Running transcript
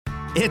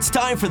It's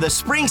time for the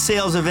spring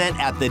sales event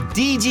at the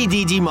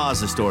DGDG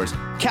Mazda stores.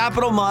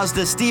 Capital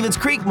Mazda, Stevens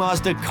Creek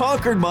Mazda,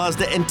 Concord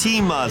Mazda, and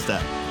Team Mazda.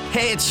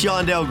 Hey, it's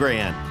Shondell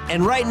Grand.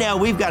 And right now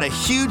we've got a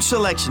huge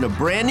selection of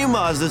brand new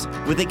Mazdas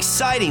with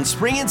exciting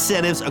spring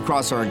incentives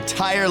across our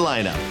entire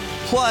lineup.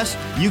 Plus,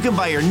 you can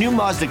buy your new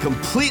Mazda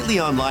completely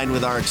online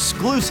with our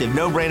exclusive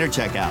no-brainer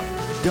checkout.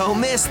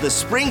 Don't miss the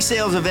spring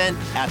sales event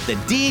at the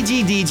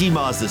DGDG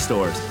Mazda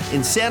stores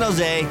in San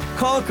Jose,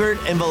 Concord,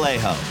 and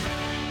Vallejo.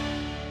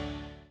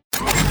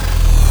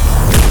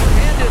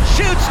 And it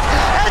shoots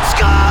and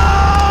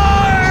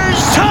scores!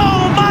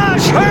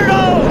 Tomas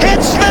Hertl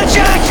hits the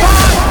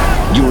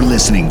jackpot! You're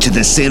listening to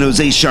the San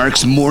Jose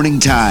Sharks Morning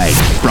Tide,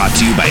 brought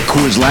to you by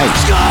Coors Light.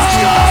 Scores!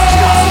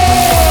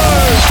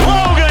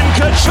 Logan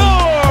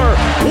Couture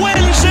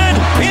wins it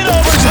in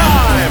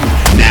overtime!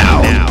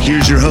 Now,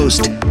 here's your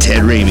host,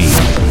 Ted Ramey.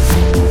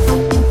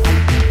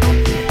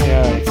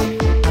 Yeah,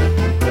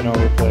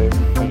 we play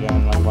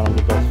again like one of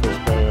the best first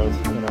players,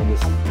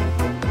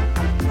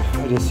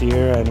 this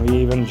year, and we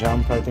even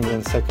jump, I think,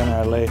 in second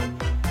LA.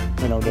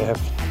 They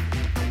have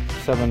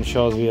 7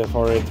 shots, we have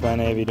already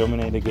 20, we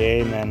dominate the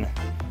game, and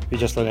we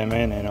just let them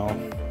in,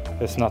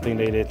 There's nothing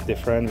they did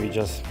different, we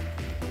just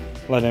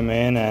let them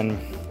in, and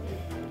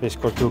they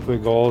scored 2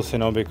 quick goals,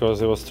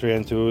 because it was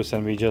 3-2s,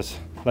 and we just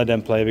let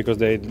them play because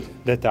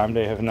that time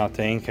they have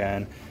nothing,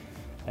 and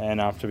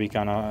after we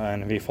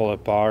fall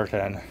apart,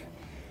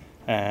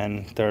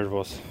 and third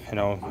was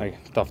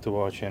tough to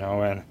watch,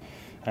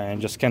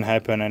 and just can't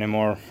happen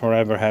anymore or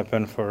ever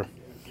happen for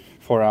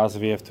us.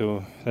 We have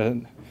to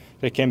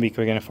they can't be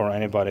quick enough for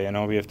anybody,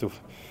 we have to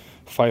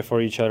fight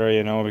for each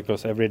other,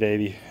 because every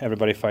day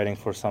everybody fighting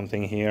for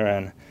something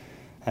here,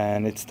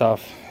 and it's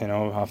tough,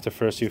 after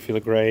first you feel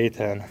great,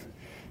 and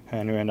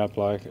you end up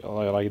like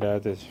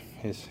that.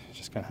 It's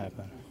just gonna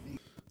happen.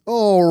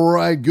 All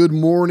right, good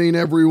morning,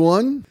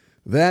 everyone.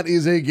 That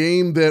is a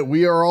game that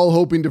we are all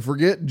hoping to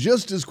forget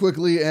just as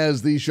quickly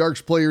as the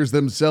Sharks players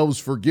themselves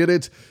forget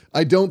it.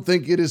 I don't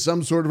think it is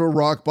some sort of a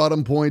rock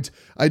bottom point.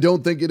 I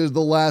don't think it is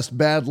the last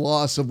bad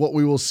loss of what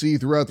we will see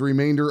throughout the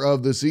remainder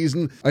of the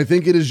season. I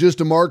think it is just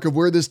a mark of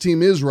where this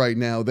team is right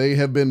now. They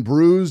have been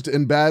bruised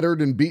and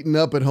battered and beaten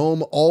up at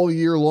home all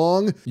year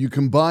long. You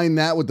combine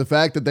that with the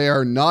fact that they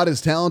are not as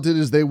talented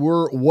as they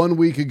were 1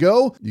 week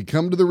ago, you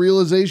come to the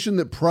realization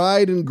that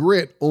pride and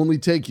grit only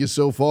take you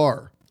so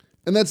far.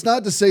 And that's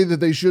not to say that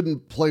they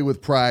shouldn't play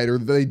with pride or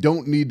that they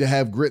don't need to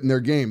have grit in their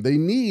game. They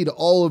need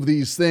all of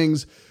these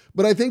things,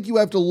 but I think you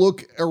have to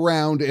look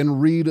around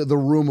and read the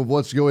room of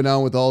what's going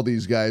on with all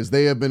these guys.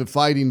 They have been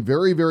fighting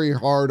very, very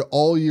hard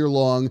all year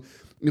long.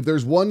 If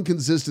there's one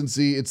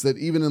consistency, it's that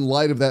even in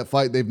light of that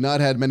fight, they've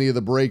not had many of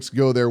the breaks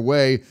go their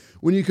way.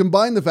 When you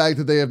combine the fact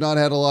that they have not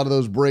had a lot of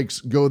those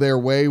breaks go their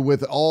way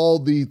with all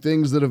the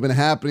things that have been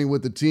happening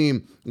with the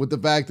team, with the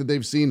fact that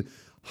they've seen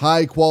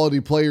high-quality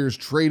players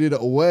traded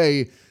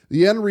away,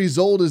 the end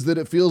result is that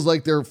it feels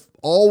like they're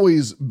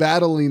always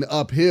battling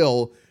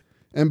uphill.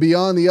 And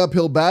beyond the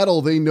uphill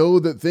battle, they know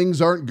that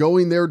things aren't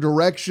going their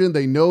direction.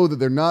 They know that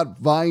they're not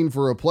vying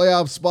for a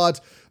playoff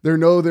spot. They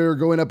know they're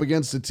going up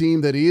against a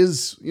team that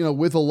is,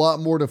 with a lot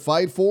more to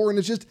fight for. And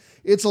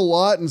it's a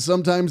lot. And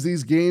sometimes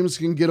these games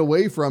can get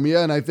away from you.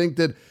 And I think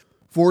that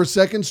for a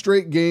second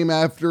straight game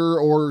after,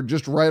 or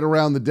just right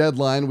around the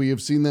deadline, we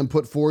have seen them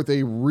put forth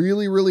a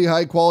really, really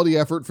high quality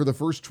effort for the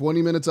first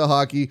 20 minutes of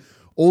hockey,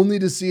 only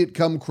to see it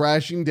come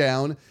crashing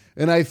down.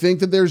 And I think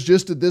that there's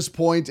just at this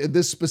point, at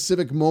this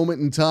specific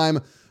moment in time,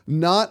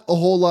 not a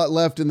whole lot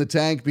left in the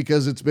tank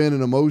because it's been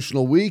an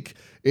emotional week.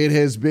 It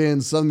has been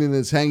something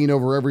that's hanging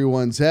over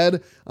everyone's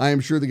head. I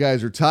am sure the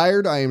guys are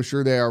tired. I am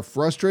sure they are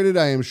frustrated.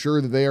 I am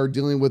sure that they are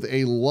dealing with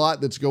a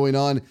lot that's going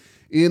on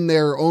in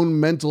their own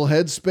mental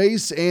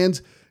headspace. And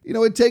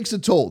it takes a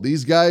toll.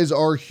 These guys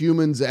are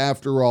humans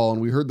after all.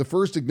 And we heard the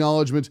first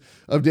acknowledgement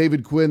of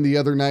David Quinn the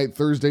other night,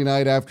 Thursday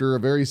night, after a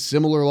very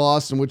similar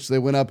loss in which they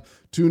went up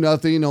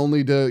 2-0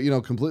 only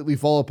to, completely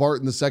fall apart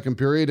in the second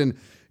period. And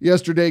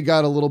yesterday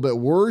got a little bit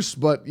worse,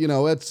 but,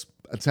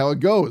 that's how it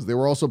goes. They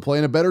were also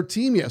playing a better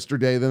team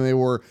yesterday than they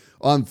were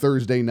on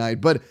Thursday night.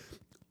 But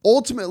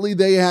ultimately,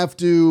 they have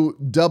to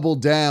double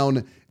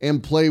down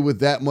and play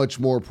with that much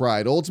more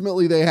pride.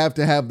 Ultimately, they have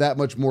to have that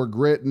much more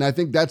grit. And I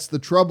think that's the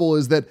trouble,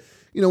 is that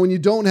when you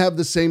don't have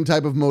the same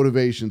type of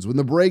motivations, when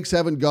the breaks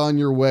haven't gone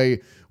your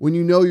way, when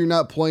you're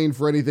not playing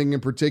for anything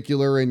in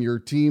particular and your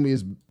team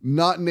is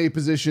not in a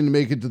position to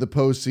make it to the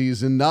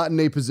postseason, not in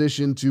a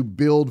position to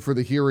build for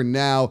the here and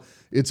now,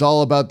 it's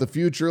all about the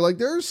future. Like,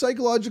 there are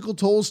psychological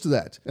tolls to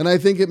that. And I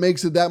think it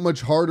makes it that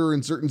much harder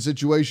in certain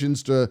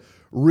situations to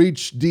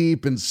reach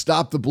deep and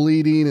stop the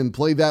bleeding and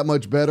play that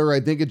much better. I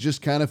think it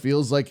just kind of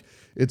feels like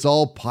it's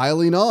all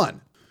piling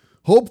on.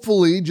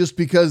 Hopefully, just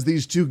because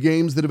these two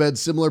games that have had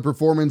similar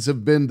performance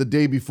have been the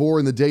day before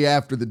and the day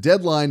after the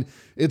deadline,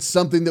 it's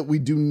something that we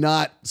do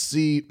not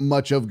see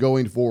much of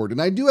going forward.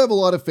 And I do have a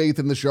lot of faith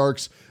in the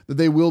Sharks that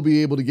they will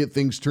be able to get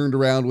things turned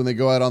around when they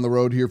go out on the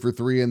road here for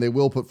 3, and they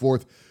will put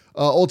forth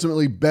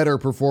ultimately better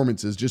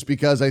performances, just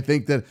because I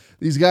think that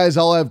these guys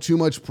all have too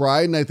much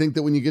pride. And I think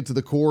that when you get to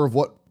the core of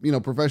what,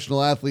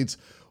 professional athletes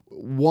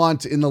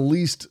want in the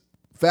least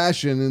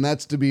fashion, and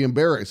that's to be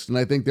embarrassed. And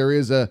I think there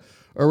is a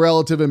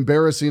relative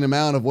embarrassing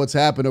amount of what's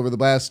happened over the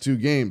last 2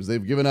 games.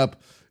 They've given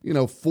up,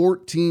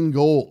 14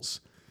 goals.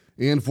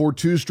 And for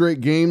 2 straight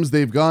games,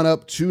 they've gone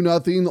up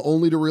 2-0,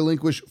 only to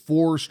relinquish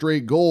 4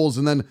 straight goals.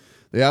 And then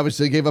they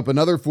obviously gave up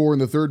another 4 in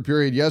the third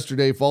period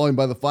yesterday, falling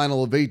by the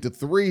final of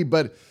 8-3.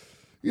 But,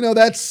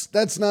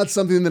 that's not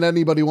something that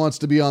anybody wants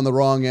to be on the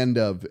wrong end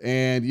of.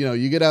 And,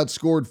 you get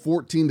outscored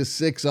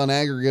 14-6 on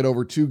aggregate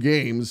over 2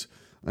 games.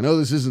 I know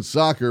this isn't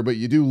soccer, but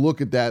you do look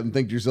at that and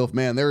think to yourself,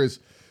 man, there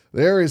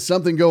is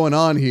something going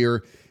on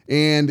here,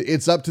 and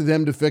it's up to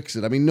them to fix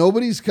it. I mean,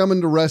 nobody's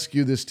coming to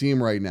rescue this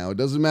team right now. It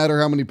doesn't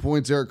matter how many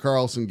points Erik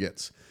Karlsson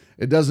gets.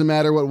 It doesn't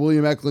matter what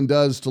William Eklund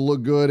does to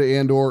look good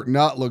and or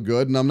not look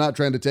good. And I'm not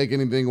trying to take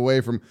anything away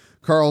from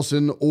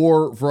Karlsson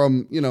or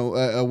from,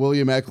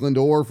 William Eklund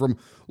or from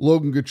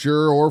Logan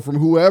Couture or from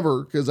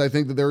whoever, because I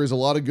think that there is a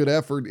lot of good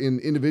effort in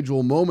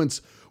individual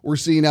moments we're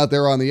seeing out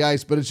there on the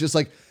ice. But it's just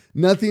like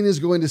nothing is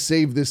going to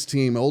save this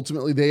team.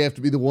 Ultimately, they have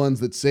to be the ones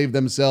that save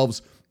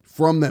themselves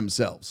from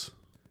themselves.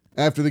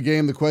 After the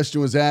game, the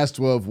question was asked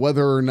of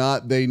whether or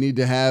not they need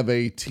to have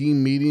a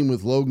team meeting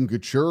with Logan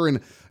Couture.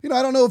 And,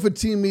 I don't know if a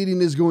team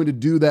meeting is going to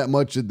do that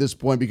much at this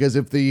point, because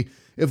if the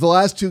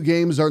last 2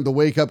 games aren't the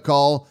wake-up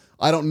call,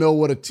 I don't know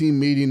what a team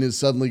meeting is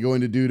suddenly going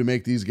to do to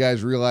make these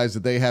guys realize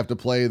that they have to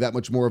play that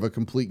much more of a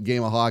complete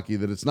game of hockey,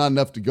 that it's not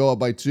enough to go up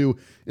by 2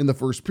 in the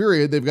first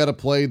period. They've got to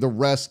play the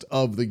rest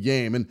of the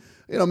game. And,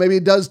 maybe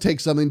it does take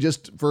something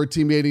just for a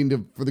team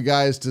meeting for the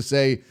guys to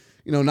say,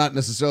 not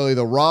necessarily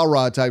the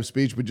rah-rah type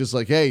speech, but just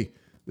like, hey,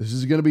 this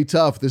is going to be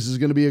tough. This is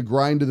going to be a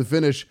grind to the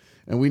finish,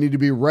 and we need to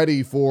be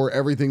ready for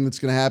everything that's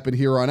going to happen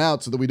here on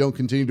out so that we don't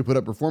continue to put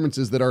up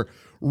performances that are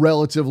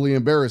relatively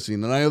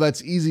embarrassing. And I know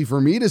that's easy for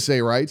me to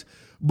say, right?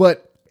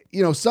 But,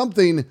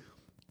 something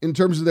in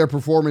terms of their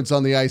performance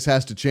on the ice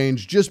has to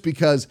change, just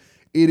because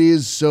it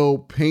is so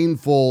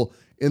painful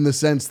in the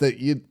sense that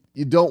you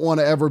don't want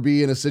to ever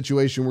be in a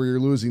situation where you're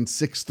losing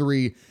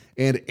 6-3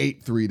 and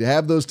 8-3. To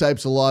have those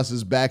types of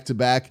losses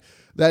back-to-back,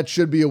 that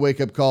should be a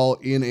wake-up call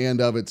in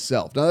and of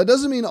itself. Now, that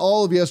doesn't mean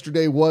all of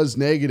yesterday was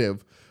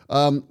negative.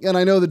 And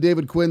I know that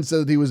David Quinn said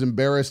that he was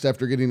embarrassed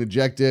after getting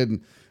ejected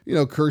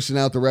and, cursing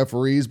out the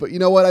referees. But you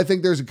know what? I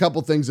think there's a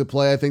couple things at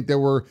play. I think there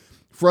were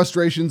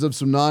frustrations of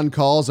some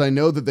non-calls. I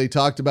know that they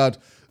talked about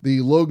the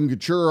Logan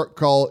Couture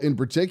call in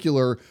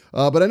particular,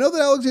 but I know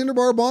that Alexander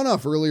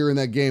Barabanov earlier in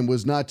that game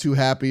was not too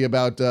happy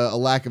about a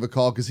lack of a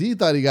call, because he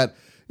thought he got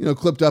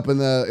clipped up in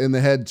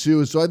the head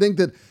too. So I think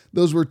that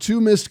those were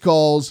 2 missed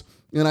calls,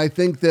 and I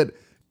think that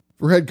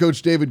for head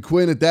coach David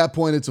Quinn, at that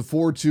point, it's a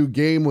 4-2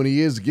 game when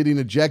he is getting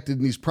ejected,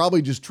 and he's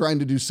probably just trying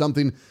to do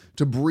something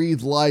to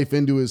breathe life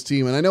into his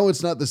team. And I know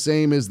it's not the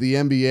same as the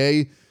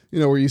NBA,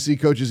 where you see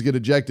coaches get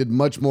ejected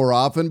much more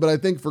often, but I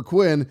think for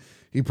Quinn,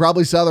 he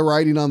probably saw the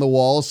writing on the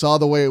wall, saw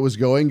the way it was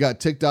going, got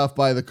ticked off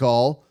by the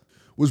call,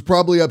 was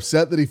probably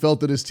upset that he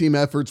felt that his team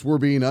efforts were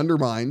being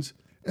undermined,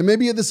 and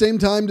maybe at the same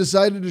time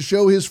decided to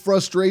show his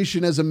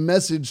frustration as a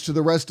message to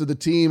the rest of the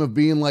team of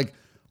being like,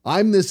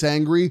 I'm this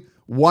angry.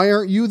 Why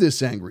aren't you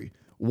this angry?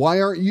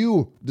 Why aren't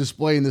you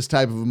displaying this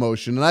type of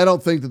emotion? And I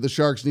don't think that the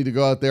Sharks need to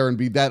go out there and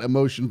be that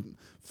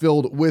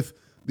emotion-filled with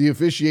the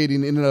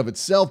officiating in and of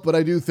itself, but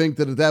I do think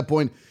that at that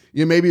point,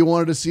 you maybe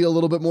wanted to see a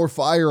little bit more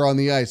fire on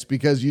the ice,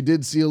 because you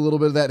did see a little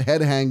bit of that head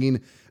hanging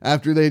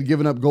after they had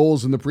given up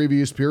goals in the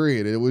previous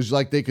period. It was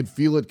like they could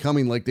feel it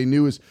coming, like they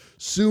knew as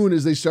soon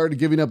as they started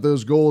giving up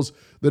those goals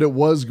that it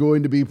was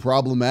going to be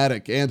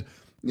problematic. And,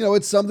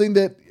 it's something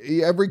that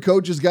every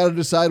coach has got to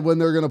decide when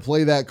they're going to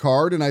play that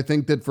card. And I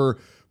think that for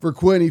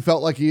Quinn, he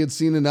felt like he had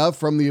seen enough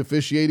from the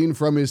officiating,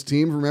 from his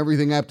team, from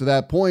everything up to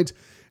that point,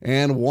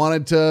 and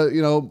wanted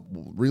to,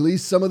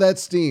 release some of that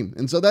steam.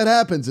 And so that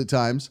happens at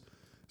times.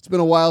 It's been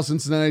a while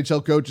since an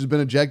NHL coach has been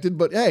ejected,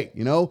 but hey,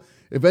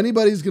 if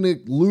anybody's going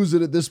to lose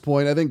it at this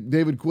point, I think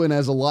David Quinn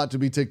has a lot to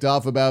be ticked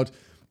off about,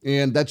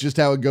 and that's just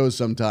how it goes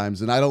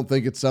sometimes. And I don't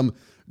think it's some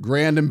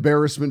grand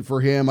embarrassment for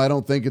him. I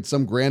don't think it's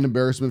some grand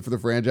embarrassment for the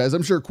franchise.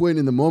 I'm sure Quinn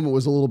in the moment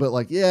was a little bit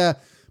like, yeah,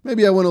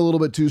 maybe I went a little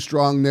bit too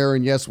strong there.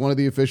 And yes, one of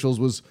the officials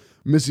was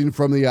missing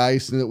from the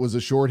ice and it was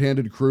a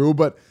shorthanded crew.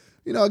 But,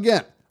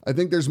 again, I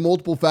think there's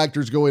multiple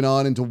factors going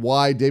on into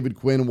why David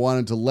Quinn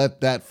wanted to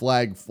let that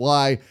flag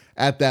fly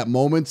at that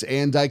moment.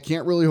 And I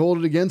can't really hold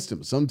it against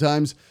him.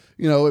 Sometimes,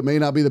 it may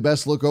not be the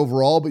best look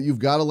overall, but you've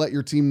got to let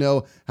your team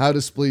know how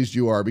displeased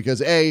you are,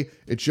 because A,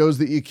 it shows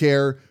that you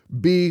care.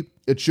 B,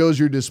 it shows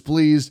you're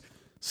displeased.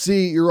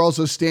 C, you're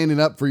also standing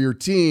up for your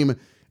team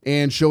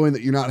and showing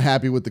that you're not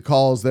happy with the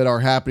calls that are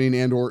happening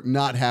and or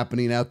not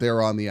happening out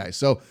there on the ice.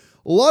 So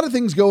a lot of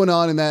things going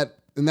on in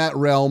that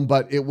realm,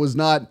 but it was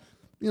not,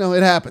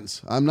 it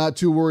happens. I'm not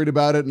too worried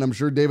about it, and I'm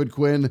sure David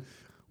Quinn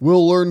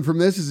will learn from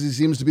this, as he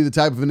seems to be the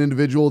type of an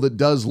individual that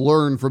does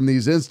learn from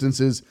these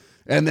instances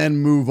and then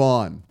move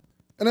on.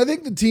 And I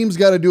think the team's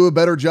got to do a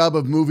better job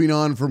of moving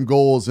on from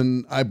goals.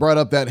 And I brought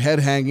up that head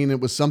hanging. It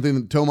was something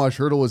that Tomas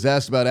Hertl was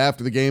asked about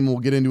after the game. We'll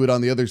get into it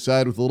on the other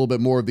side with a little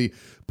bit more of the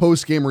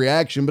post-game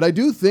reaction. But I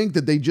do think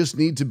that they just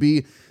need to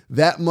be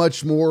that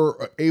much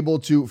more able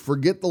to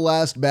forget the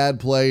last bad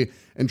play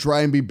and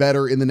try and be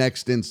better in the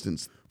next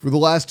instance. For the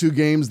last 2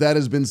 games, that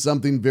has been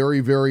something very,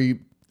 very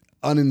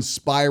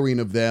uninspiring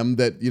of them,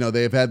 that,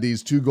 they have had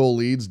these 2-goal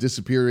leads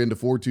disappear into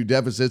 4-2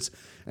 deficits.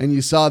 And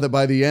you saw that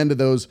by the end of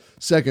those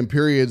second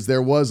periods,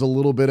 there was a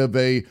little bit of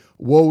a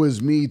woe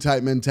is me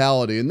type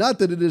mentality. And not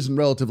that it isn't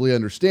relatively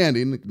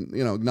understanding,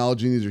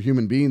 acknowledging these are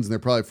human beings and they're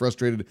probably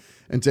frustrated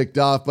and ticked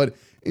off. But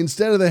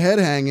instead of the head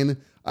hanging,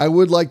 I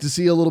would like to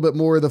see a little bit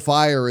more of the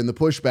fire and the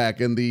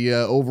pushback and the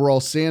overall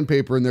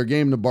sandpaper in their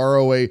game, to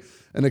borrow an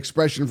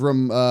expression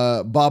from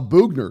Bob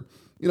Bugner.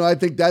 I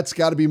think that's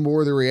got to be more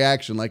of the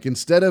reaction. Like,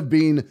 instead of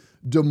being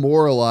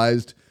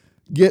demoralized,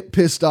 get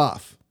pissed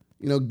off.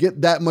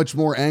 Get that much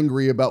more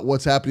angry about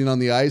what's happening on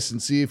the ice and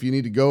see if you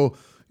need to go,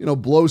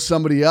 blow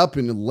somebody up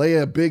and lay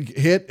a big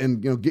hit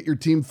and, get your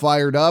team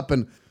fired up.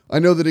 And I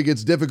know that it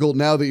gets difficult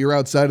now that you're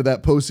outside of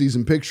that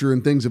postseason picture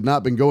and things have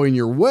not been going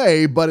your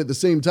way, but at the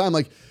same time,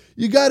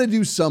 you got to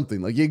do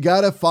something. You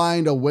got to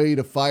find a way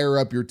to fire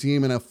up your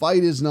team, and a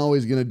fight isn't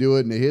always going to do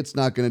it, and a hit's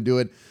not going to do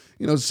it.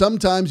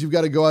 Sometimes you've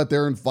got to go out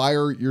there and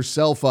fire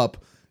yourself up,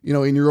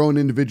 in your own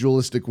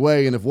individualistic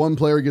way. And if one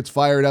player gets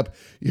fired up,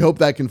 you hope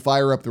that can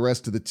fire up the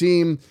rest of the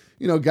team.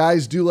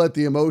 Guys do let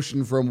the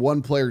emotion from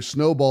one player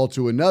snowball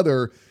to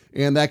another,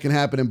 and that can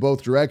happen in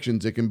both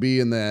directions. It can be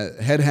in the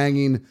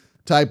head-hanging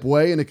type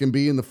way, and it can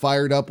be in the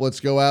fired up, let's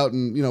go out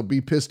and, be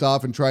pissed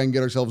off and try and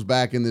get ourselves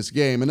back in this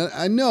game. And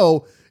I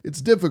know it's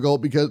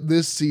difficult because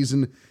this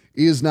season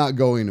is not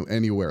going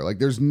anywhere.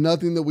 There's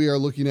nothing that we are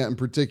looking at in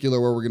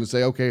particular where we're going to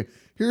say, okay,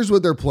 here's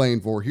what they're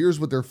playing for. Here's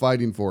what they're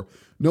fighting for.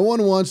 No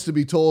one wants to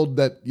be told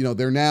that,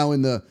 they're now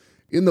in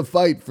the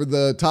fight for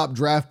the top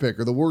draft pick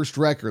or the worst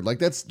record.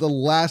 That's the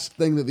last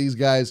thing that these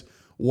guys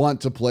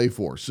want to play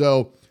for.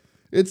 So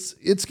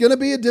it's going to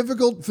be a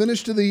difficult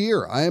finish to the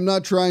year. I am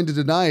not trying to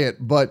deny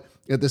it, but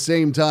at the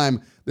same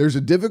time, there's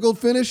a difficult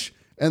finish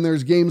and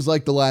there's games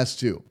like the last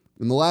 2.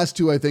 And the last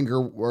 2, I think,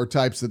 are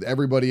types that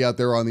everybody out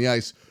there on the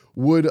ice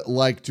would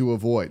like to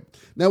avoid.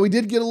 Now, we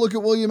did get a look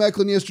at William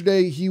Eklund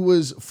yesterday. He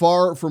was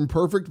far from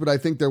perfect, but I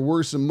think there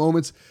were some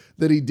moments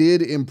that he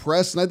did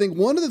impress. And I think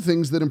one of the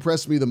things that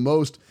impressed me the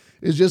most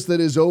is just that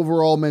his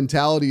overall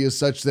mentality is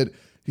such that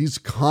he's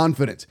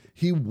confident.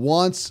 He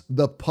wants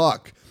the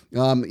puck.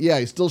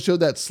 He still showed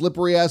that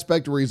slippery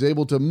aspect where he's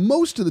able to,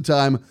 most of the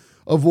time,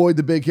 avoid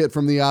the big hit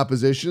from the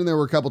opposition. And there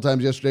were a couple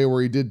times yesterday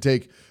where he did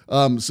take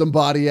some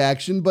body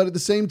action, but at the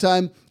same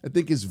time, I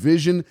think his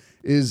vision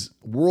is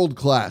world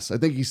class. I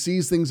think he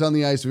sees things on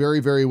the ice very,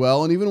 very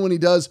well. And even when he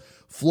does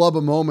flub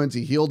a moment,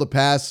 he healed a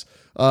pass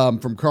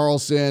from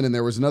Carlson, and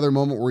there was another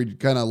moment where he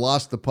kind of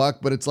lost the puck,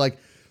 but it's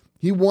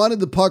he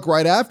wanted the puck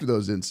right after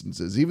those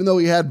instances. Even though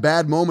he had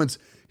bad moments,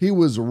 he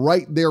was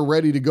right there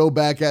ready to go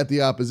back at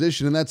the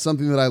opposition, and that's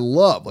something that I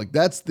love.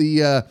 That's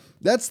the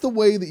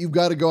way that you've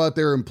got to go out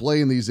there and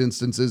play in these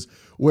instances,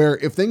 where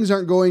if things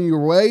aren't going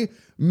your way,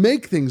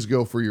 make things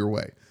go for your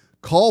way.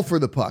 Call for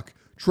the puck.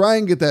 Try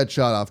and get that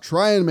shot off.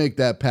 Try and make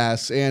that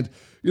pass. And,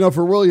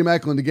 for William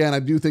Eklund, again, I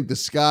do think the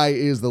sky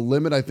is the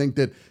limit. I think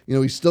that,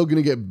 he's still going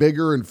to get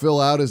bigger and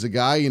fill out as a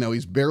guy.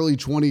 He's barely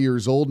 20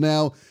 years old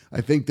now. I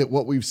think that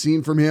what we've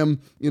seen from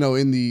him,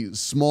 in the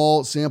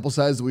small sample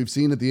size that we've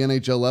seen at the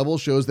NHL level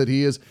shows that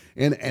he is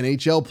an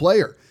NHL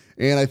player.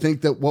 And I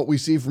think that what we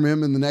see from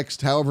him in the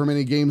next however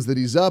many games that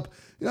he's up,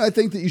 I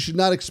think that you should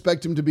not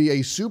expect him to be a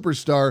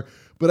superstar,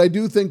 but I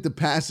do think the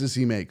passes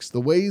he makes, the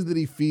ways that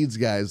he feeds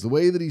guys, the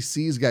way that he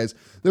sees guys.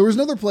 There was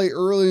another play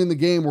early in the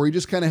game where he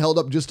just kind of held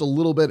up just a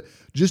little bit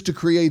just to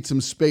create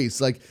some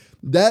space.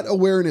 That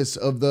awareness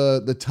of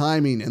the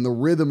timing and the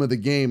rhythm of the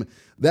game,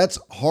 that's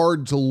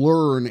hard to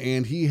learn,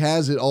 and he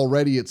has it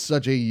already at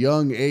such a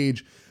young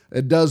age.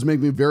 It does make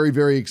me very,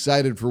 very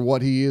excited for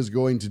what he is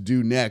going to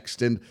do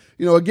next. And,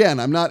 again,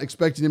 I'm not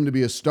expecting him to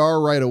be a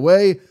star right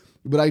away,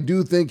 but I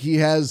do think he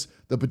has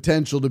the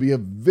potential to be a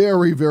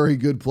very, very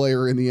good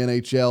player in the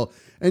NHL.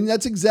 And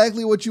that's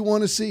exactly what you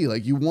want to see.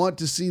 You want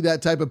to see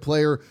that type of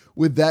player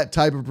with that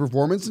type of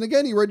performance. And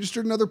again, he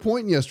registered another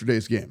point in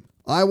yesterday's game.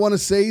 I want to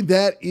say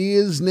that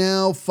is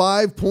now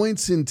 5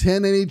 points in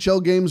 10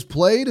 NHL games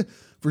played.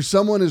 For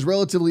someone as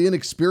relatively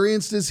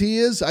inexperienced as he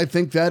is, I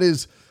think that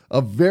is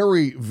a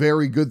very,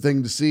 very good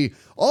thing to see.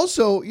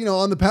 Also,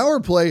 on the power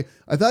play,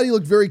 I thought he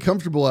looked very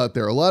comfortable out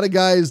there. A lot of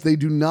guys, they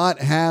do not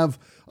have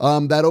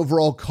that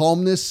overall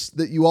calmness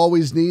that you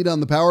always need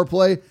on the power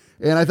play.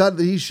 And I thought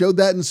that he showed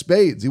that in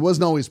spades. He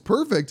wasn't always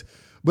perfect,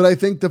 but I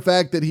think the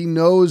fact that he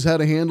knows how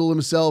to handle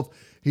himself,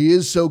 he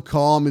is so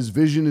calm, his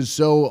vision is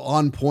so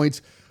on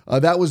point.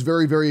 That was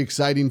very, very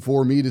exciting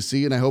for me to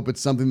see, and I hope it's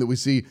something that we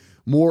see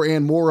more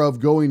and more of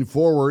going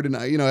forward. And,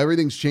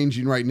 everything's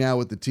changing right now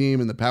with the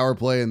team and the power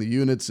play and the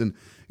units, and,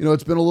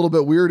 it's been a little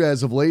bit weird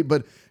as of late.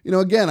 But,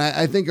 again,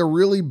 I think a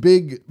really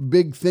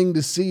big thing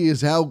to see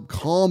is how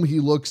calm he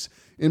looks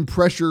in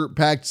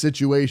pressure-packed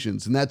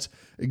situations. And that's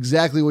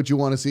exactly what you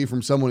want to see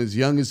from someone as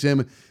young as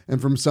him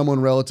and from someone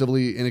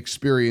relatively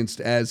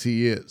inexperienced as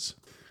he is.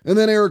 And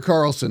then Erik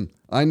Karlsson.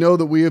 I know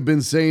that we have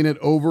been saying it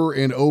over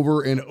and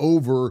over and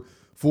over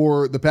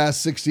for the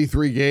past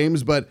 63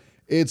 games, but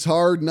it's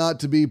hard not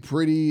to be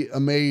pretty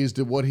amazed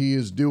at what he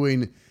is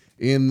doing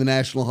in the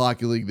National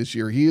Hockey League this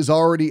year. He is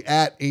already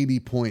at 80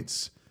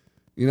 points.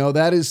 You know,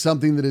 that is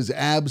something that is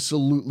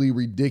absolutely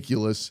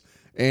ridiculous.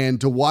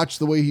 And to watch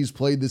the way he's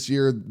played this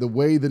year, the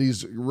way that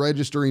he's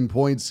registering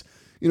points,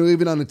 you know,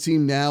 even on a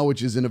team now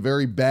which is in a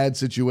very bad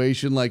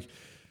situation, like,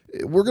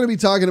 we're going to be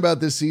talking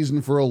about this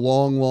season for a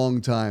long, long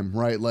time,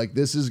 right? Like,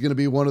 this is going to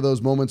be one of those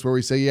moments where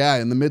we say, yeah,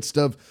 in the midst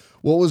of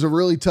what was a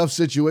really tough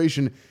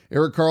situation,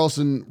 Erik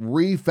Karlsson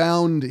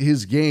refound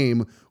his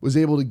game, was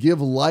able to give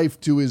life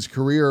to his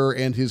career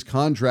and his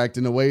contract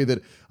in a way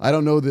that I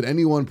don't know that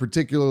anyone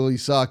particularly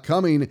saw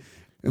coming.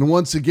 And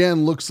once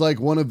again, looks like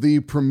one of the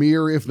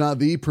premier, if not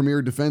the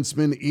premier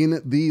defenseman in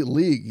the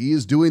league. He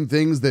is doing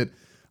things that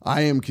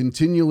I am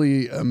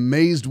continually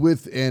amazed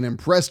with and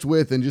impressed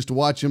with. And just to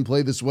watch him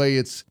play this way,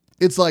 it's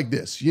like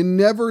this. You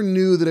never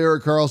knew that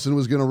Erik Karlsson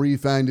was going to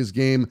refind his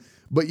game,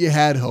 but you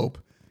had hope.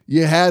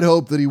 You had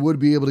hope that he would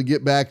be able to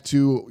get back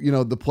to, you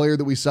know, the player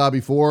that we saw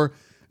before.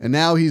 And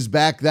now he's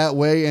back that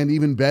way and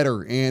even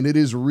better. And it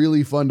is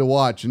really fun to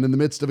watch. And in the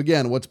midst of,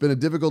 again, what's been a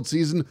difficult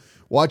season,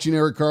 watching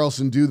Erik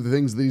Karlsson do the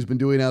things that he's been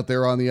doing out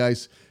there on the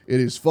ice, it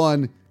is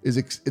fun,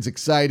 it's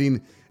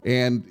exciting.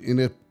 And in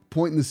a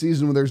point in the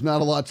season when there's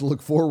not a lot to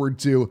look forward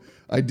to,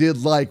 I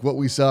did like what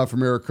we saw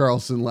from Erik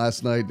Karlsson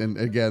last night and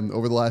again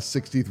over the last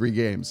 63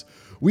 games.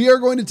 We are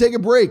going to take a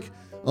break.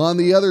 On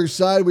the other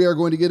side, we are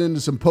going to get into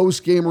some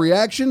post-game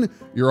reaction.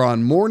 You're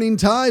on Morning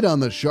Tide on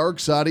the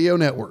Sharks Audio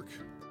Network.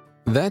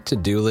 That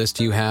to-do list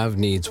you have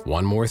needs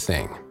one more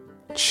thing.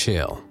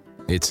 Chill.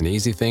 It's an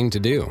easy thing to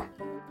do.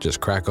 Just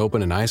crack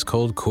open an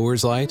ice-cold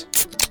Coors Light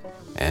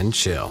and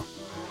chill.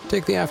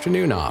 Take the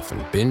afternoon off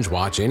and binge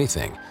watch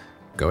anything.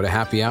 Go to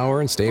happy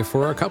hour and stay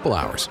for a couple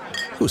hours.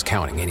 Who's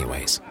counting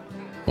anyways?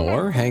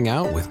 Or hang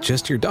out with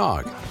just your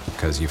dog,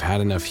 because you've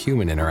had enough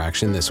human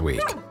interaction this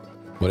week.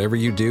 Whatever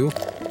you do,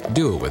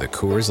 do it with a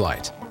Coors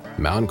Light.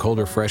 Mountain Cold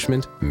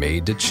Refreshment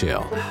made to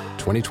chill.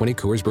 2020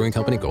 Coors Brewing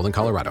Company, Golden,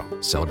 Colorado.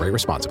 Celebrate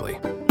responsibly.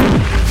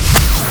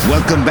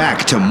 Welcome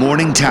back to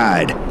Morning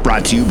Tide,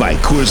 brought to you by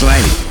Coors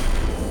Light.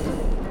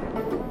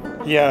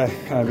 Yeah,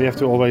 we have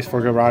to always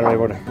forget right away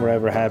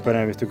whatever happened,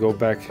 and we have to go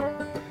back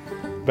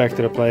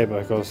to the play,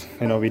 because,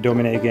 you know, we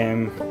dominate a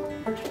game,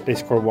 they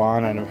score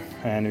one,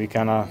 and we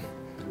kind of,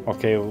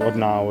 okay, what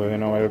now? You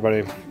know,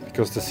 everybody,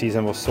 because the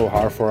season was so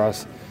hard for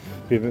us,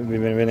 we've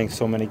been winning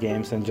so many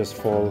games and just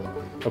fall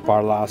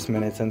apart last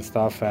minutes and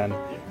stuff, and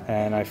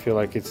I feel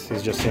like it's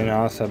just in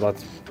us,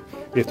 but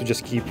we have to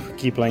just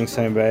keep playing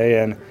same way,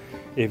 and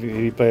if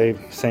we play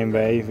same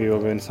way, we will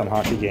win some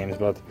hockey games,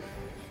 but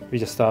we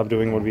just stopped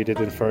doing what we did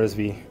in first.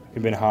 We've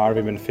been hard,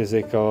 we've been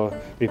physical,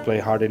 we play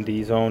hard in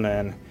D-zone,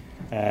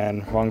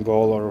 and one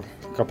goal or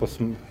a couple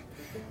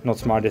not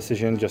smart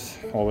decisions just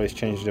always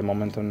change the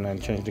momentum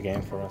and change the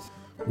game for us.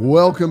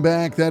 Welcome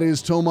back. That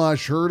is Tomas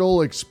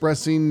Hertl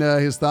expressing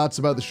his thoughts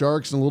about the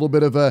Sharks and a little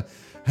bit of a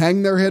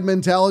hang their head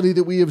mentality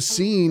that we have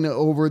seen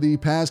over the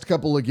past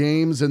couple of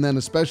games, and then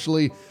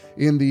especially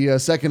in the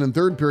second and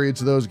third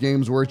periods of those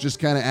games where it's just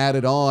kind of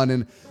added on.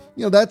 And,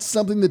 you know, that's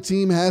something the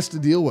team has to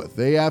deal with.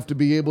 They have to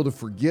be able to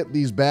forget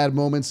these bad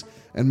moments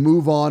and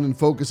move on and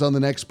focus on the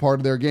next part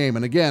of their game.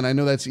 And again, I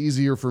know that's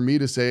easier for me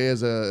to say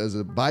as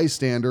a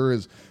bystander,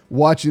 as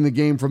watching the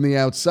game from the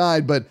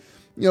outside, but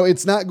you know,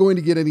 it's not going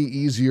to get any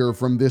easier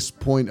from this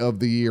point of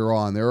the year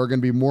on. There are going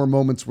to be more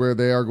moments where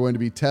they are going to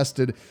be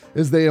tested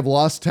as they have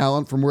lost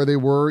talent from where they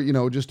were, you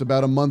know, just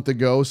about a month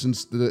ago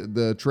since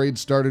the trade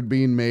started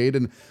being made.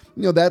 And,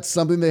 you know, that's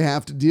something they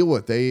have to deal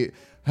with. They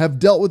have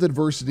dealt with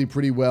adversity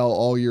pretty well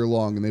all year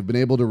long, and they've been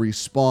able to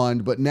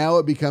respond, but now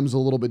it becomes a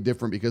little bit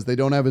different because they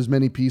don't have as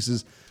many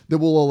pieces that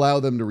will allow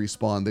them to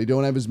respond. They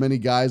don't have as many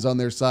guys on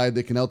their side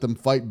that can help them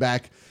fight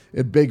back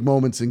at big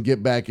moments and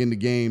get back into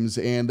games,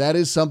 and that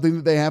is something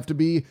that they have to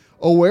be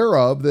aware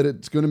of, that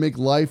it's going to make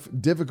life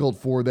difficult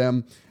for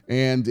them,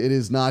 and it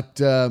is not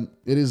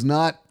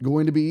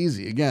going to be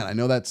easy. Again, I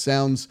know that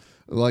sounds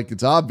like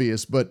it's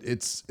obvious, but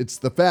it's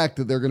the fact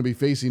that they're going to be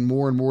facing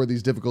more and more of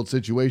these difficult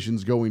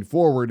situations going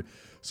forward.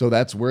 So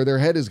that's where their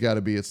head has got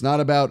to be. It's not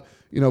about,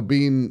 you know,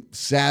 being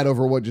sad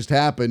over what just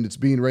happened. It's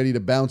being ready to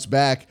bounce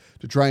back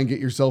to try and get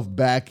yourself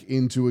back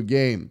into a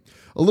game.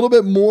 A little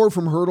bit more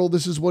from Hertl.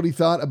 This is what he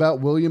thought about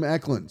William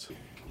Eklund.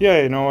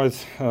 Yeah, you know,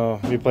 it's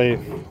we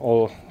played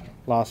all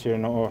last year,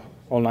 you know,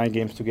 all 9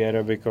 games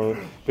together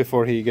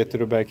before he get to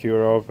the back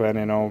Europe, and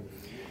you know,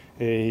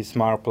 he's a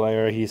smart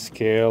player, he's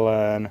skilled,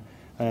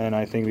 and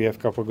I think we have a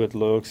couple good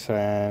looks,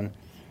 and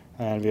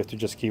we have to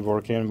just keep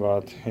working.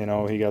 But you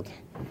know, he got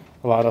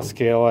a lot of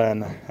skill,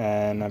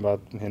 but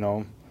you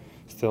know,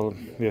 still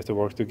we have to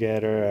work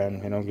together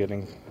and, you know,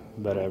 getting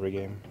better every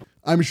game.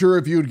 I'm sure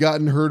if you had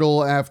gotten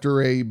Hertl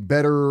after a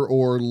better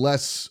or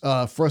less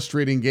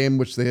frustrating game,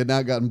 which they had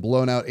not gotten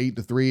blown out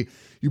 8-3,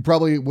 you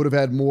probably would have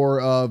had more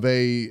of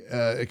a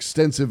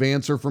extensive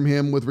answer from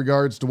him with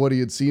regards to what he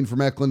had seen from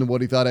Eklund and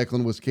what he thought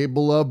Eklund was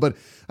capable of. But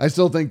I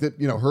still think that,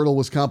 Hertl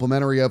was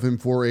complimentary of him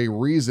for a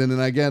reason.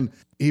 And again,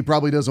 he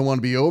probably doesn't want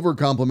to be over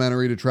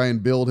complimentary to try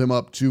and build him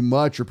up too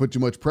much or put too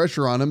much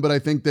pressure on him. But I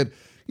think that,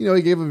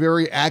 he gave a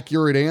very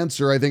accurate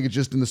answer. I think it's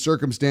just in the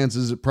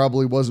circumstances, it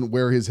probably wasn't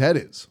where his head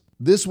is.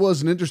 This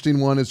was an interesting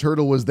one as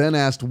Hertl was then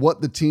asked what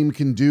the team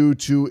can do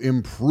to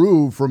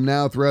improve from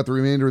now throughout the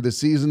remainder of the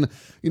season,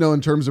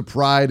 in terms of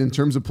pride, in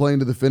terms of playing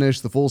to the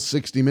finish, the full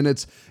 60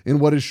 minutes in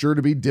what is sure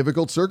to be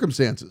difficult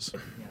circumstances.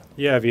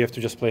 Yeah, we have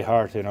to just play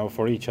hard,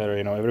 for each other.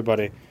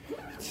 Everybody,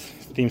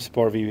 it's team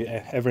sport.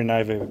 Every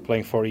night we're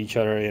playing for each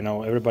other.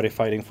 Everybody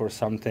fighting for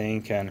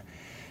something,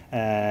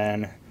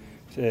 and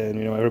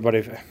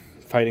everybody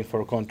fighting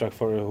for a contract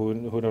for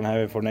who don't have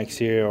it for next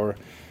year, or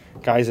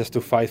guys has to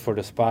fight for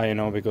the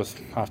spot, because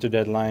after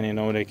deadline,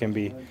 they can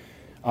be,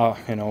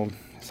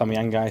 some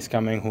young guys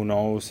coming, who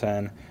knows,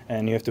 and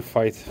you have to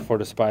fight for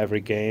the spot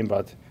every game,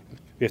 but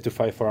we have to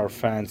fight for our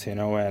fans,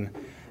 and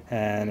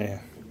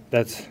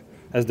that's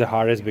the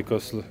hardest,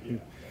 because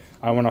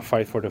I want to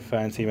fight for the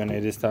fans even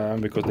at this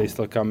time, because they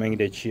still coming,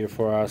 they cheer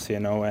for us,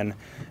 and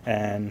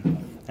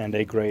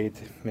they great,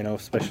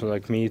 especially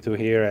like me to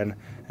hear,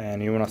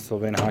 and you want to still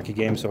win hockey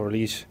games, or at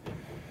least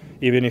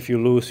even if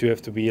you lose, you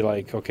have to be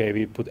like, okay,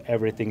 we put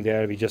everything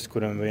there, we just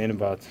couldn't win,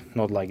 but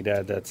not like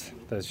that. That's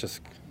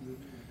just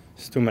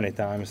it's too many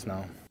times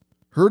now.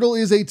 Hertl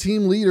is a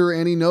team leader,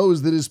 and he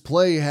knows that his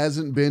play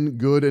hasn't been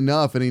good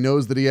enough, and he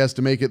knows that he has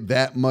to make it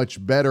that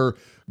much better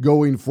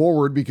going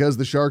forward, because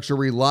the Sharks are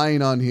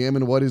relying on him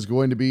in what is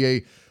going to be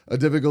a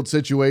difficult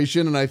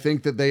situation. And I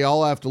think that they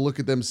all have to look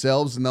at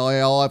themselves, and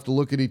they all have to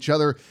look at each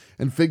other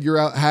and figure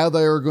out how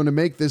they are going to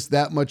make this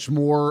that much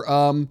more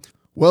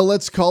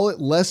let's call it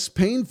less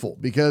painful,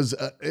 because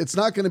it's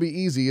not going to be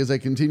easy, as I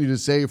continue to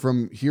say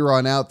from here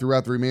on out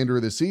throughout the remainder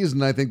of the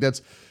season. I think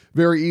that's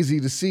very easy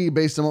to see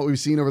based on what we've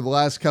seen over the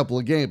last couple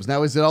of games.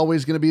 Now, is it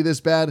always going to be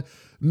this bad?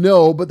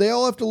 No, but they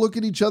all have to look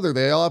at each other.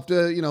 They all have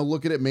to,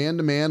 look at it man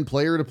to man,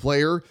 player to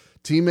player,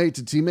 teammate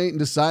to teammate, and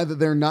decide that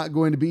they're not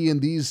going to be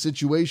in these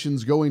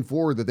situations going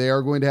forward, that they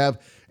are going to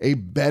have a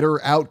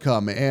better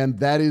outcome. And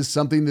that is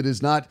something that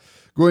is not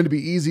going to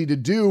be easy to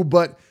do,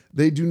 but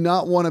they do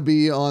not want to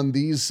be on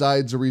these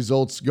sides of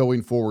results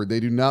going forward. They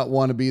do not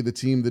want to be the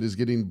team that is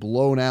getting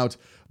blown out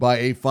by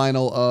a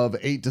final of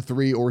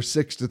 8-3 or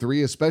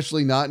 6-3,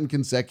 especially not in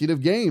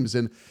consecutive games.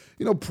 And,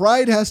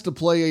 pride has to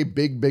play a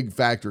big, big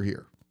factor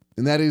here.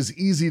 And that is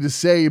easy to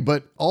say,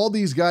 but all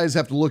these guys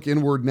have to look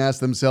inward and ask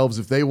themselves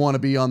if they want to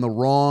be on the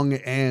wrong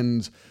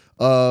end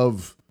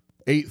of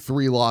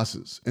 8-3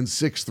 losses and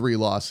 6-3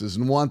 losses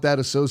and want that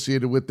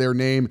associated with their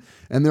name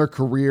and their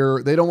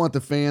career. They don't want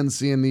the fans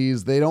seeing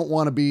these. They don't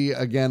want to be,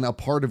 again, a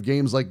part of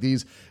games like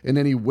these in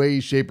any way,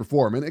 shape, or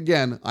form. And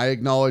again, I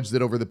acknowledge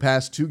that over the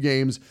past 2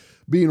 games,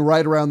 being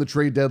right around the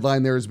trade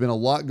deadline, there has been a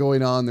lot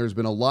going on. There's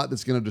been a lot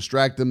that's going to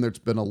distract them. There's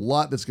been a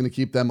lot that's going to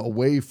keep them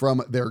away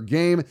from their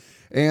game.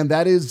 And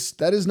that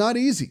is not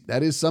easy.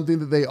 That is something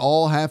that they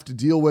all have to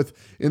deal with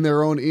in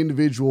their own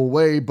individual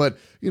way. But,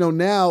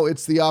 now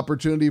it's the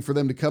opportunity for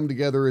them to come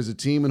together as a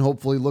team and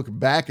hopefully look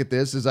back at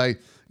this, as I,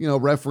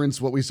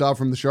 reference what we saw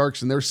from the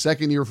Sharks in their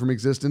second year from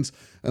existence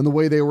and the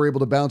way they were able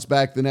to bounce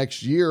back the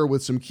next year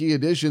with some key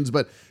additions.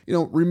 But,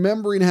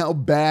 remembering how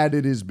bad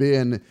it has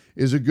been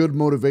is a good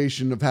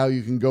motivation of how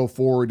you can go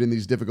forward in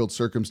these difficult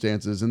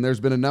circumstances. And there's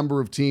been a number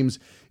of teams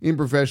in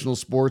professional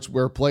sports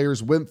where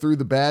players went through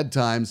the bad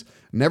times,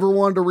 never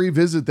wanted to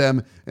revisit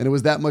them, and it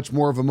was that much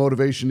more of a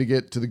motivation to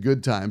get to the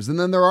good times. And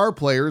then there are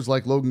players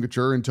like Logan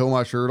Couture and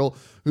Tomas Hertl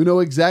who know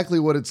exactly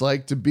what it's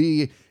like to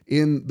be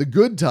in the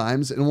good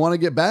times and want to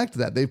get back to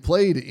that. They've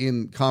played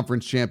in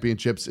conference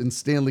championships and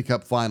Stanley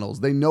Cup finals.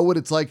 They know what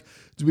it's like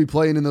to be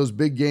playing in those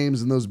big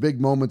games and those big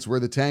moments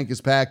where the tank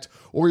is packed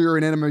or you're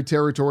in enemy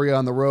territory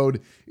on the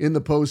road in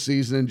the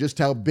postseason, and just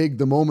how big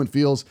the moment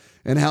feels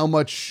and how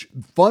much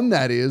fun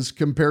that is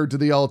compared to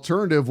the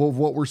alternative of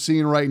what we're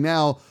seeing right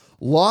now.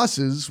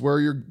 Losses where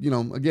you're,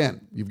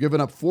 again, you've given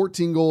up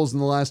 14 goals in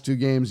the last 2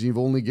 games. And you've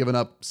only given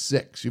up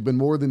 6. You've been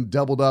more than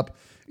doubled up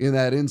in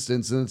that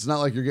instance. And it's not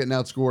like you're getting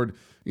outscored,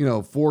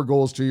 4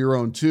 goals to your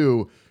own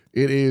 2.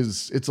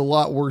 It's a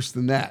lot worse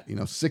than that.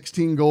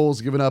 16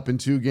 goals given up in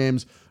 2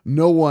 games.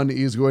 No one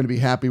is going to be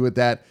happy with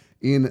that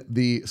in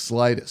the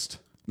slightest.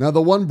 Now,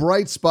 the one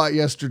bright spot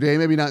yesterday,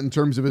 maybe not in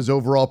terms of his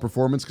overall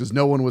performance, because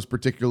no one was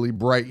particularly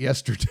bright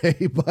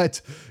yesterday,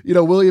 but,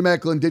 William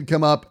Eklund did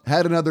come up,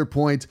 had another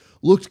point,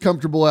 looked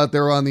comfortable out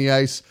there on the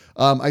ice.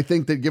 I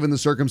think that given the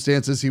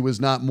circumstances, he was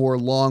not more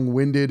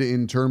long-winded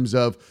in terms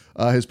of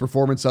his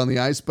performance on the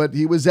ice, but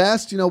he was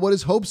asked, what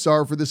his hopes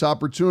are for this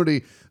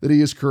opportunity that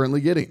he is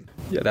currently getting.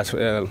 Yeah, that's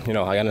what,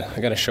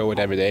 I gotta show it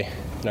every day.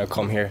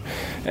 Come here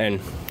and,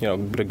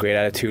 with a great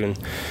attitude and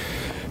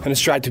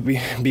just try to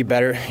be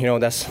better.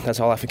 That's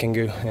all I can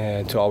do,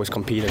 to always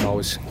compete and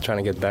always trying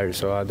to get better.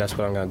 So that's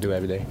what I'm going to do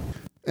every day.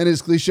 And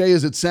as cliche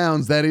as it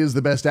sounds, that is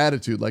the best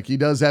attitude. Like, he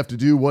does have to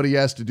do what he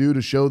has to do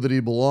to show that he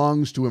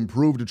belongs, to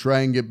improve, to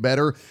try and get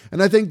better.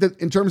 And I think that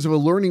in terms of a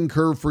learning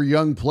curve for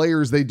young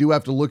players, they do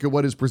have to look at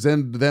what is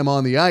presented to them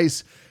on the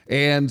ice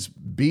and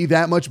be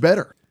that much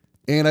better.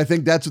 And I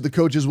think that's what the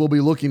coaches will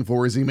be looking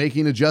for. Is he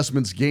making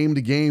adjustments game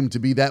to game to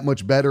be that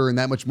much better and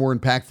that much more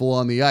impactful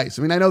on the ice?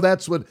 I mean, I know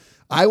that's what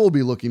I will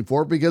be looking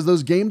for, because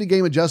those game to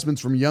game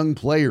adjustments from young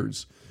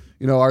players,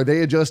 are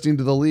they adjusting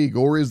to the league,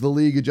 or is the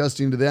league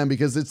adjusting to them?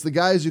 Because it's the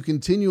guys who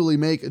continually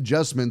make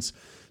adjustments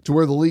to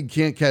where the league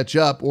can't catch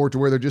up, or to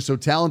where they're just so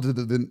talented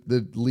that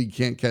the league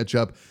can't catch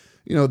up.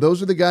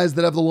 Those are the guys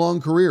that have the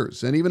long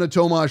careers. And even a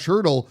Tomas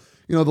Hertl,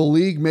 the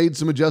league made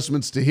some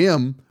adjustments to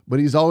him, but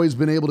he's always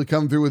been able to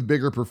come through with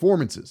bigger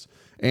performances.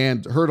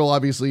 And Hertl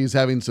obviously is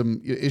having some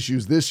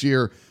issues this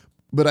year,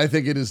 but I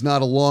think it is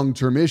not a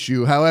long-term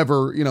issue.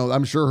 However,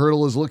 I'm sure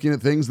Hertl is looking at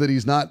things that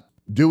he's not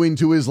doing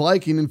to his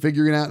liking and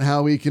figuring out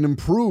how he can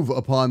improve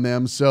upon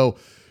them. So,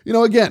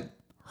 again,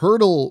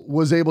 Hertl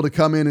was able to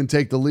come in and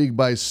take the league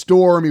by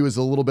storm. He was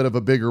a little bit of a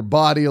bigger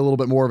body, a little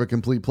bit more of a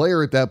complete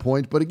player at that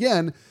point. But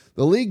again,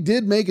 the league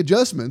did make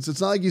adjustments.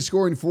 It's not like he's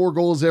scoring 4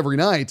 goals every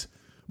night,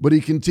 but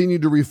he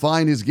continued to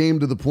refine his game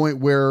to the point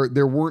where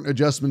there weren't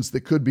adjustments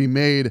that could be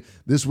made.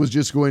 This was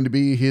just going to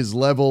be his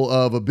level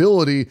of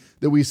ability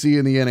that we see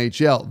in the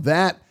NHL.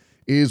 That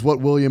is what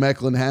William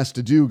Eklund has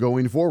to do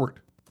going forward.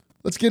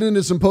 Let's get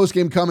into some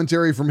post-game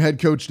commentary from head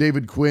coach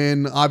David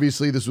Quinn.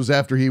 Obviously, this was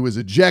after he was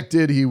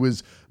ejected. He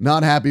was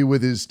not happy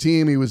with his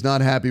team. He was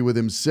not happy with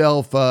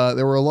himself.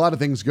 There were a lot of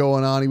things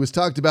going on. He was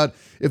talked about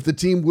if the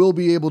team will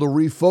be able to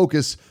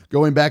refocus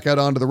going back out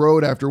onto the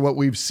road after what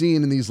we've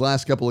seen in these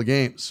last couple of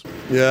games.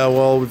 Yeah,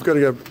 well, we've got to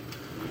get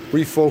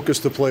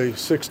refocused to play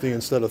 60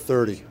 instead of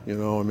 30.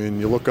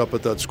 You look up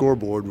at that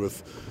scoreboard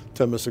with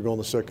 10 minutes to go in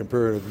the second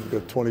period. We've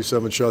got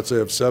 27 shots, they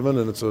have 7,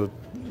 and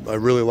I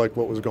really like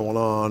what was going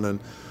on. And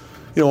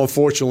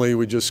unfortunately,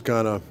 we just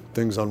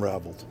things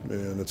unraveled.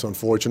 And it's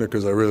unfortunate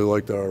because I really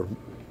liked our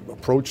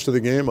approach to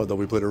the game. I thought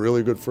we played a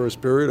really good first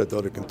period. I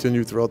thought it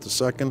continued throughout the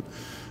second,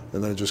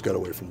 and then it just got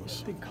away from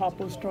us. Did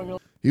Capo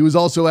struggle? He was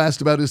also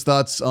asked about his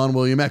thoughts on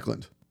William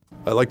Eklund.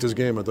 I liked his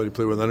game. I thought he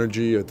played with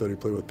energy. I thought he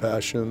played with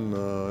passion.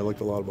 I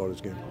liked a lot about his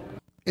game.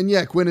 And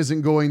yeah, Quinn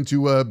isn't going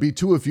to be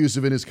too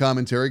effusive in his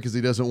commentary because he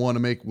doesn't want to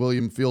make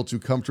William feel too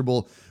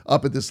comfortable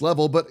up at this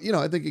level. But,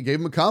 I think he gave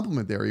him a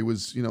compliment there. He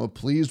was,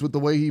 pleased with the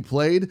way he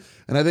played.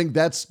 And I think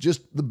that's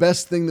just the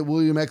best thing that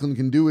William Eklund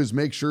can do, is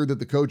make sure that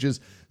the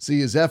coaches see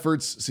his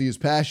efforts, see his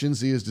passion,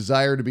 see his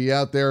desire to be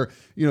out there.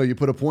 You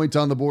put a point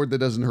on the board that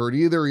doesn't hurt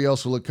either. He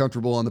also looked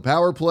comfortable on the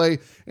power play.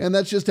 And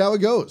that's just how it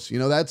goes.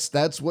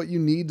 That's what you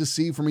need to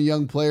see from a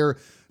young player.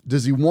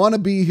 Does he want to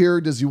be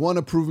here? Does he want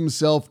to prove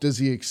himself? Does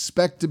he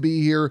expect to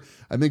be here?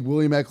 I think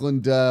William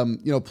Eklund,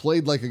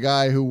 played like a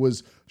guy who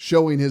was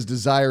showing his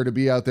desire to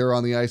be out there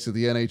on the ice at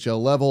the NHL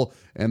level,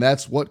 and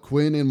that's what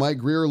Quinn and Mike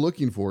Grier are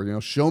looking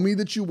for. Show me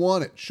that you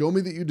want it. Show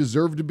me that you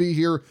deserve to be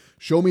here.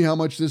 Show me how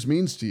much this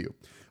means to you.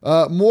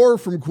 More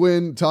from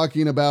Quinn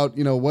talking about,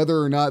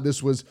 whether or not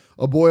this was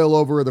a boil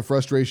over of the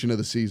frustration of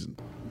the season.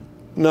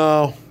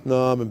 No,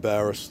 I'm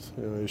embarrassed.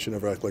 You should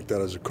never act like that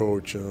as a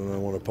coach, and I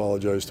want to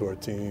apologize to our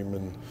team.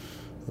 And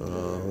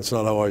it's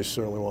not how I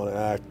certainly want to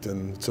act.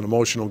 And it's an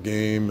emotional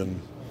game,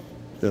 and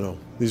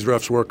these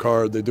refs work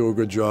hard. They do a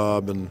good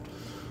job, and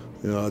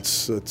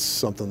it's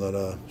something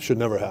that should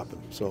never happen.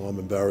 So I'm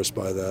embarrassed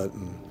by that,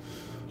 and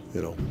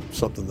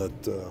something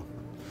that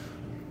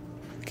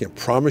I can't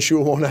promise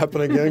you it won't happen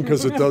again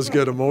because it does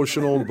get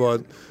emotional.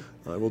 But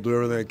I will do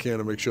everything I can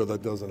to make sure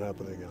that doesn't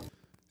happen again.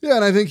 Yeah,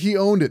 and I think he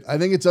owned it. I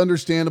think it's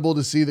understandable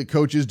to see that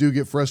coaches do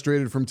get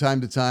frustrated from time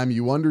to time.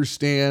 You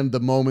understand the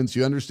moments,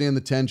 you understand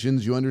the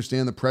tensions, you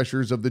understand the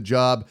pressures of the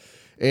job.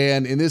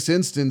 And in this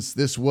instance,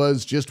 this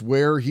was just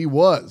where he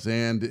was.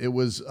 And it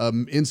was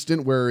an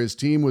instant where his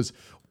team was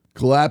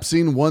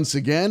collapsing once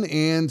again,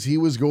 and he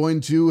was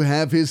going to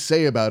have his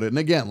say about it. And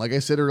again, like I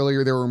said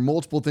earlier, there were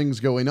multiple things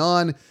going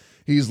on.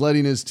 He's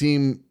letting his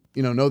team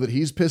know that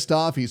he's pissed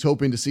off. He's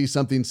hoping to see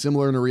something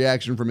similar in a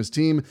reaction from his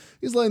team.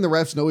 He's letting the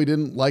refs know he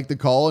didn't like the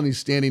call, and he's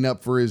standing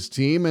up for his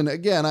team. And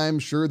again, I'm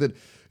sure that,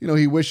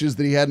 he wishes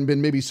that he hadn't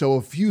been maybe so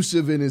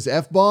effusive in his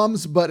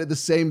F-bombs, but at the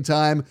same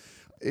time,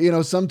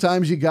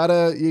 sometimes you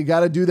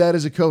gotta do that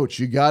as a coach.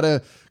 You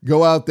gotta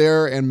go out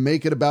there and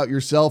make it about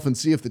yourself and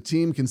see if the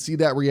team can see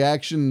that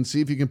reaction and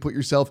see if you can put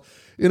yourself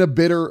in a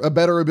better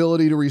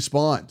ability to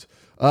respond.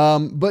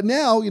 But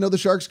now, the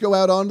Sharks go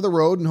out onto the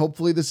road, and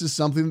hopefully this is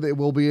something that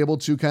we'll be able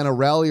to kind of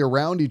rally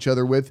around each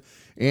other with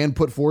and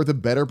put forth a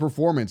better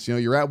performance.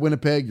 You're at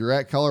Winnipeg, you're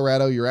at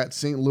Colorado, you're at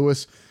St.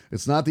 Louis.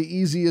 It's not the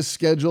easiest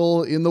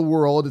schedule in the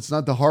world. It's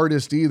not the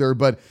hardest either,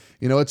 but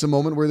it's a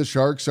moment where the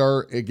Sharks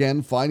are,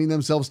 again, finding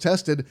themselves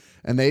tested,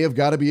 and they have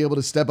got to be able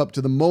to step up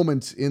to the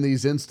moment in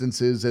these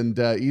instances, and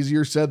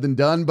easier said than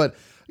done. But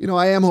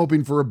I am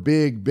hoping for a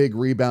big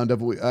rebound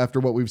after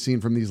what we've seen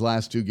from these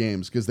last 2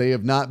 games, because they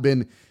have not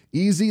been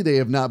easy. They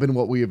have not been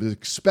what we have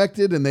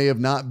expected, and they have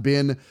not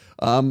been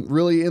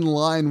really in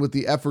line with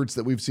the efforts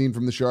that we've seen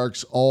from the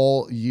Sharks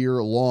all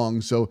year long.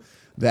 So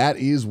that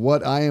is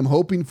what I am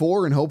hoping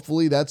for, and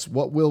hopefully that's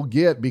what we'll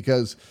get,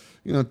 because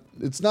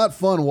it's not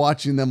fun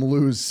watching them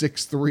lose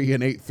 6-3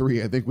 and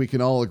 8-3. I think we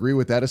can all agree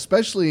with that,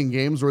 especially in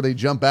games where they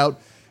jump out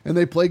and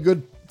they play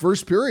good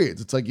first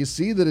periods. It's like you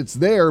see that it's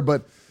there,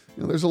 but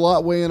there's a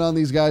lot weighing on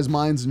these guys'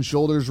 minds and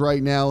shoulders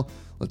right now.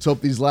 Let's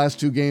hope these last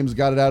 2 games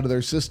got it out of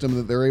their system,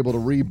 that they're able to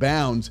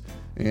rebound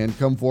and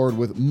come forward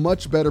with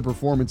much better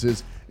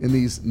performances in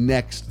these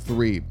next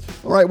 3.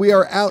 All right, we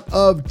are out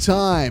of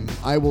time.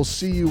 I will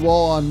see you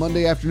all on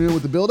Monday afternoon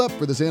with the build-up.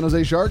 For the San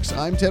Jose Sharks,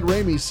 I'm Ted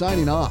Ramey,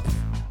 signing off.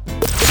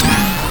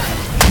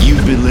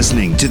 You've been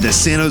listening to the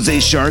San Jose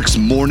Sharks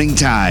Morning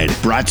Tide,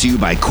 brought to you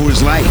by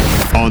Coors Light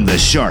on the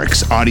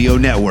Sharks Audio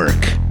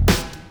Network.